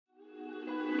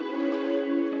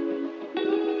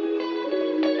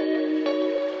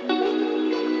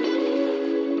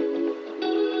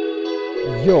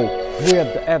Yo, we're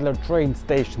at the Adler train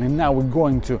station and now we're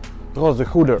going to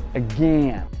Rozehuder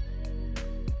again.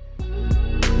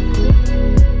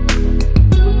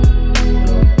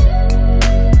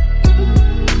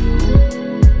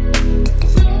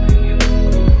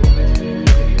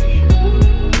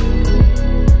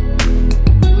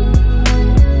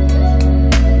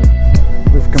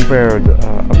 We've compared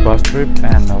a bus trip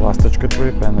and a Lastochka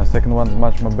trip, and the second one is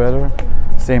much more better.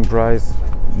 Same price,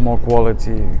 more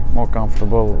quality, more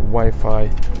comfortable,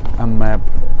 Wi-Fi, a map,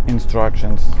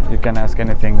 instructions. You can ask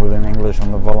anything within English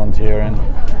on the volunteer and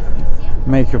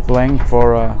make your plan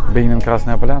for being in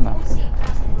Krasnaya Polyana.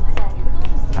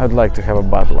 I'd like to have a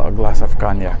bottle, a glass of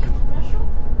cognac.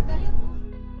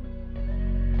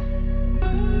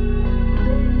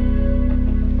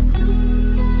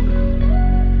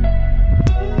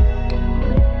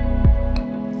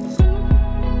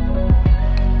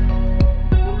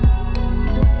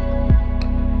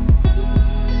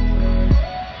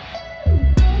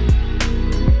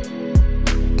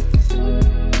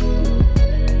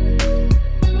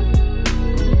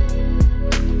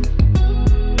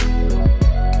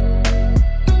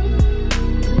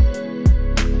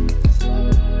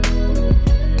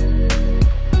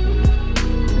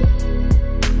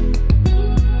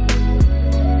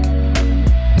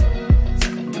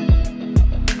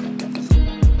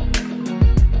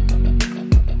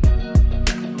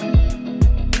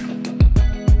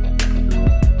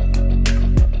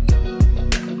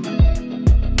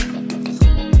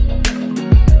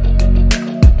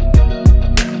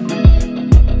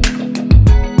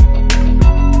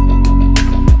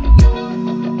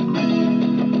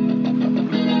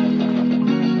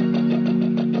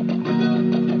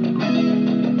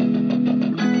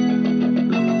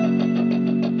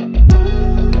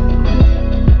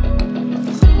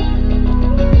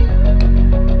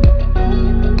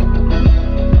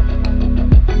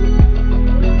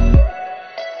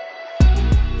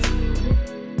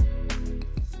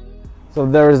 So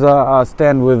there is a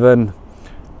stand with a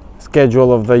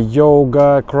schedule of the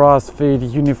yoga,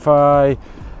 CrossFit, Unify,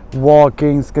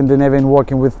 walking, Scandinavian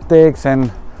walking with sticks,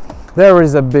 and there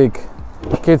is a big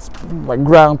kids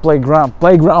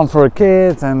playground for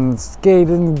kids, and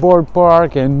skating board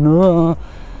park, and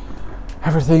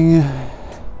everything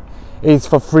is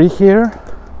for free here.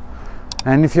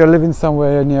 And if you're living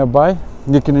somewhere nearby,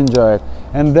 you can enjoy it.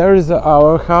 And there is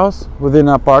our house within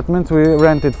an apartment. We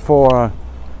rent it for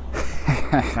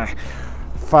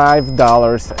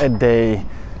 $5 a day,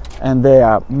 and they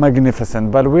are magnificent,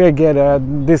 but we get a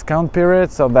discount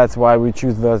period, so that's why we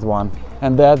choose this one,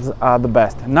 and that's the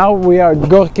best. Now we are at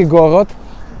Gorki Gorod,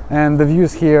 and the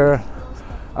views here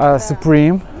are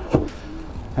supreme,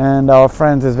 and our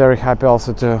friend is very happy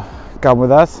also to come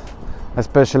with us,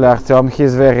 especially Artyom.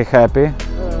 He's very happy.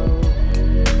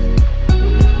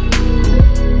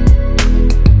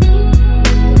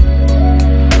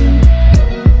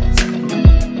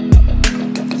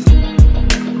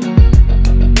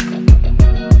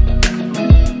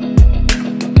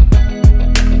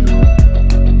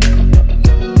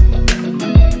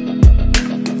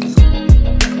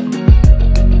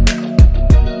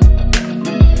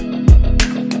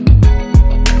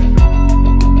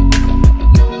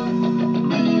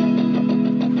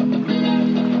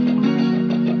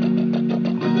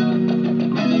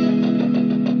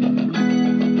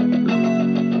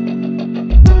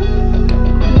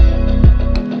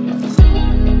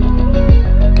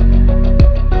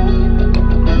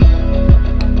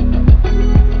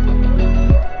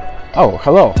 Oh,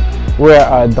 hello! We're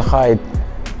at the height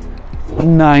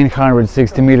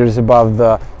 960 meters above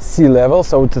the sea level,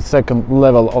 so it's the second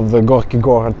level of the Gorki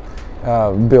Gorod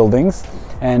buildings,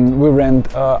 and we rent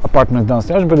apartments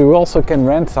downstairs, but we also can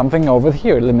rent something over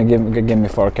here. Let me give me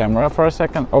for a camera for a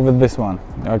second, over this one,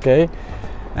 okay?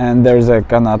 And there's a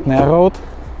Kanatная road,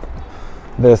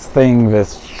 this thing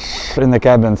in the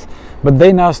cabins, but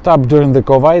they now stop during the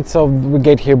COVID, so we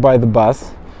get here by the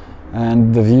bus.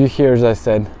 And the view here, as I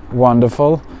said,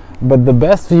 wonderful, but the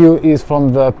best view is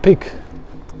from the peak.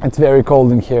 It's very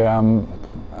cold in here.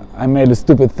 I made a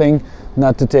stupid thing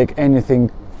not to take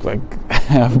anything like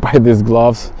by these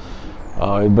gloves,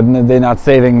 but they're not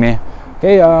saving me.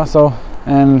 Okay,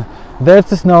 and there's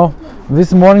the snow.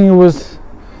 This morning it was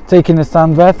taking a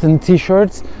sun bath in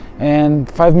t-shirts,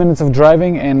 and 5 minutes of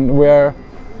driving, and we're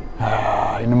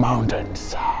in the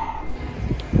mountains.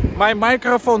 My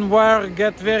microphone wire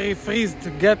get very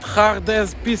freezed, get hard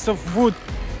as piece of wood,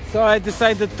 so I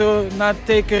decided to not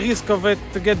take a risk of it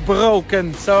to get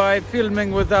broken. So I'm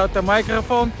filming without a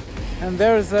microphone, and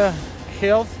there's a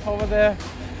hill over there,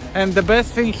 and the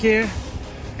best thing here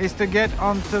is to get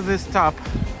onto this top.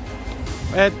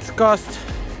 It costs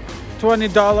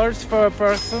 $20 for a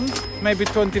person, maybe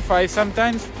 25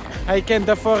 sometimes. I can't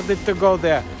afford it to go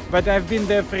there, but I've been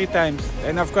there 3 times,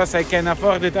 and of course I can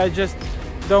afford it. I just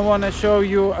don't want to show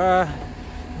you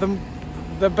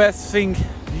the best thing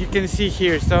you can see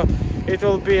here, so it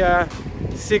will be a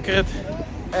secret,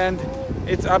 and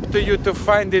it's up to you to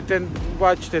find it and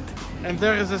watch it. And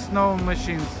there is a snow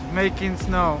machines making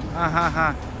snow.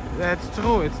 That's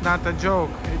true, it's not a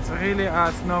joke, it's really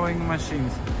a snowing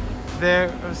machines.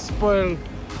 They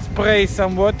spray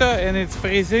some water and it's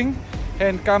freezing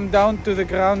and come down to the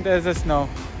ground as a snow.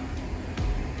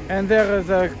 And there is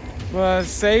a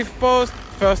safe post,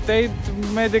 first aid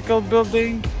medical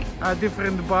building,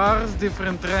 different bars,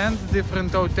 different rents,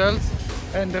 different hotels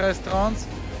and restaurants.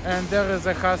 And there is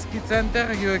a husky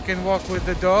center. You can walk with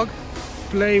the dog,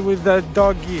 play with the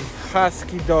doggy,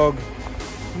 husky dog.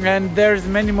 And there's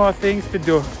many more things to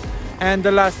do. And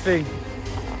the last thing,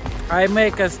 I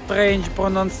make a strange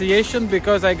pronunciation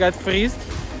because I got freezed.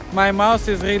 My mouth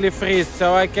is really freezed,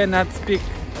 so I cannot speak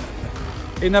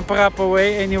in a proper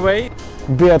way anyway.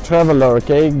 Be a traveler,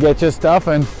 okay? Get your stuff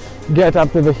and get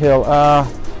up to the hill.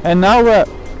 And now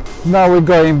we're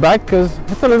going back because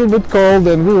it's a little bit cold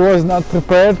and we was not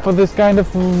prepared for this kind of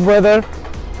weather,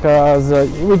 because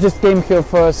we just came here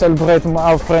for celebrating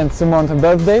our friend Simon's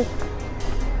birthday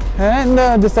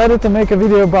and decided to make a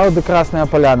video about the Krasnaya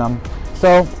Polyana.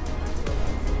 So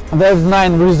there's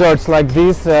 9 resorts like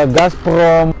this,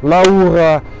 Gazprom,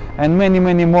 Laura and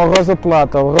many more, Rosa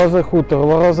Plata, Rosa Hutor,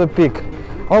 Rosa Peak.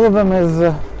 All of them is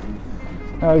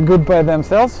good by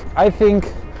themselves. I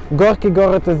think Gorki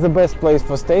Gorod is the best place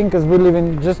for staying because we live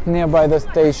in just nearby the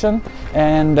station,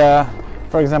 and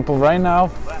for example right now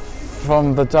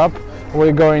from the top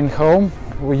we're going home,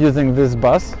 we're using this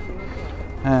bus,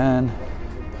 and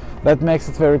that makes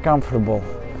it very comfortable,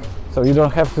 so you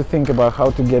don't have to think about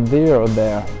how to get there or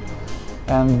there.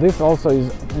 And this also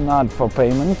is not for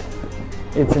payment,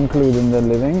 it's included in the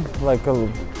living, like a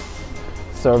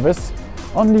service,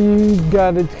 only you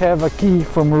gotta have a key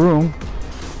from a room.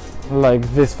 Like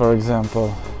this, for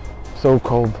example. So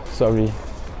cold, sorry.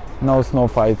 No snow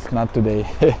fights, not today.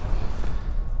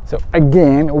 So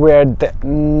again, we're at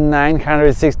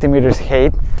 960 meters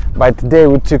height, but today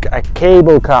we took a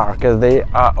cable car because they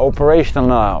are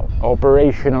operational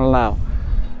now.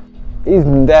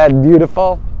 Isn't that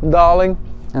beautiful, darling?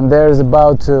 And there's a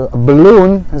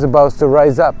balloon is about to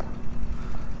rise up.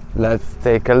 Let's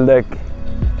take a look.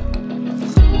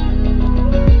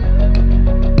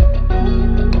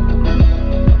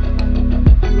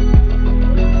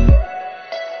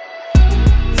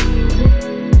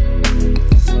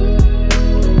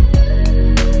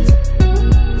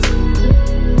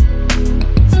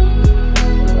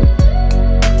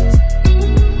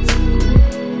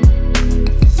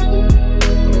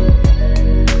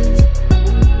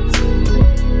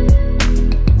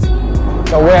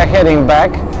 So we're heading back,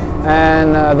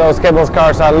 and those cable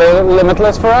cars are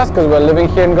limitless for us because we're living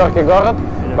here in Gorki Gorod.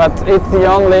 But it's the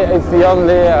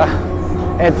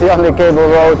only cable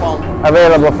road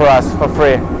available for us for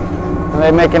free. And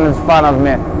they're making fun of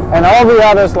me. And all the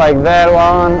others, like that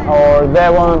one or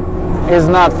that one, is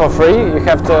not for free. You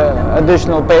have to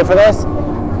additional pay for this,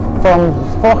 from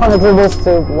 400 rubles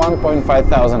to 1.5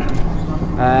 thousand.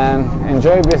 And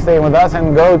enjoy staying with us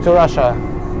and go to Russia.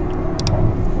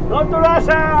 Go to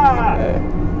Russia!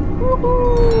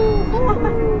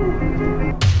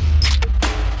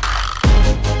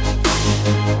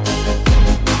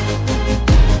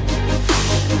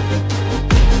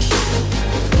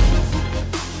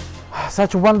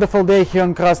 Such a wonderful day here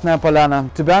in Krasnaya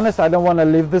Polyana. To be honest, I don't want to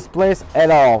leave this place at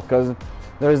all because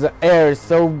the air is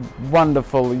so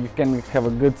wonderful. You can have a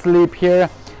good sleep here,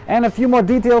 and a few more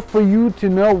details for you to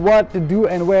know what to do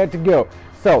and where to go.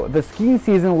 So the skiing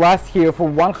season lasts here for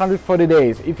 140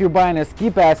 days. If you're buying a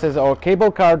ski passes or cable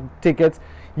car tickets,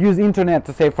 use internet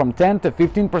to save from 10 to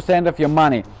 15% of your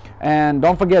money. And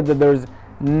don't forget that there's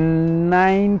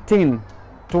 19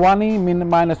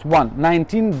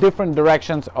 different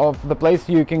directions of the place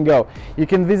you can go. You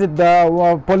can visit the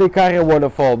Polikaria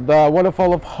waterfall, the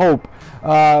Waterfall of Hope,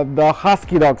 the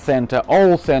Husky Dog Center,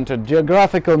 Owl Center,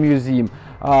 Geographical Museum,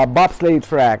 bobsleigh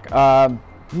track,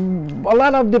 a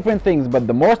lot of different things, but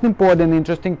the most important,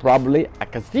 interesting, probably a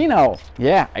casino.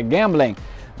 Yeah, a gambling.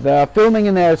 The filming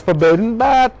in there is forbidden,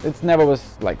 but it's never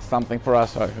was like something for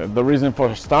us. The reason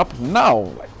for stop?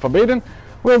 No, like forbidden.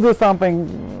 We'll do something,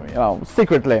 you know,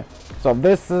 secretly. So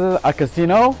this is a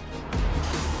casino.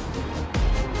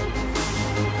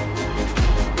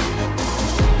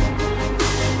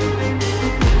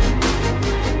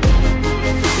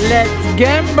 Let's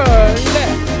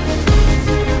gamble.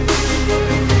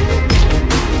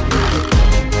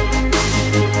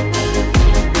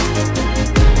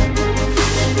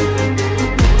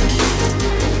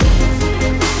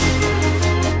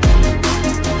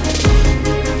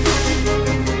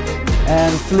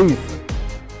 please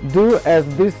do as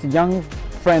this young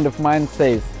friend of mine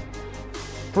says.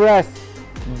 Press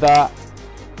the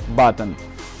button.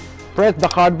 Press the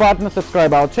heart button,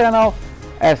 subscribe our channel,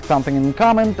 ask something in the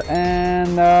comment,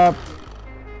 and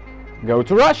go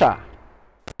to Russia.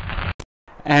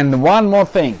 And one more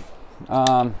thing,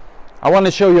 I want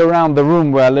to show you around the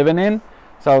room we're living in.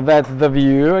 So that's the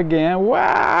view again.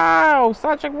 Wow,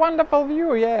 such a wonderful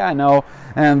view. Yeah, I know.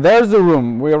 And there's the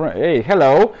room. Hey,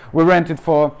 hello. We rent it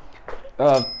for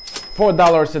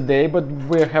 $4 a day, but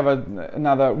we have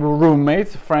another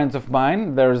roommates, friends of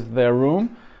mine. There's their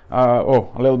room. A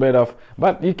little bit of,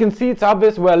 but you can see it's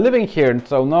obvious we're living here.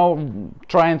 So no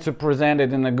trying to present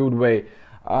it in a good way.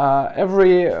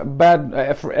 Every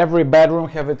bedroom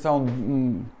have its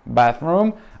own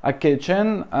bathroom, a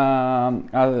kitchen,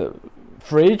 a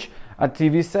fridge, a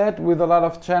TV set with a lot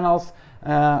of channels.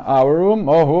 Our room,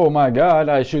 oh my god,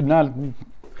 I should not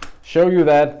show you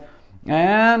that.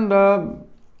 And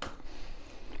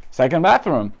second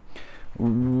bathroom.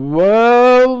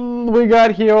 Well, we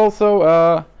got here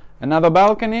also another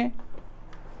balcony,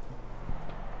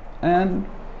 and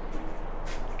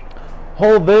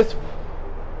all this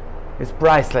is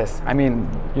priceless. I mean,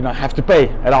 you don't have to pay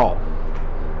at all.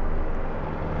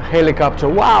 A helicopter,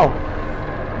 wow!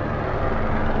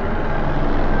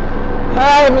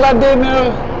 Hi,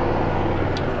 Vladimir!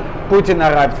 Putin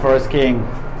arrived for skiing.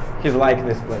 He's like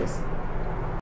this place.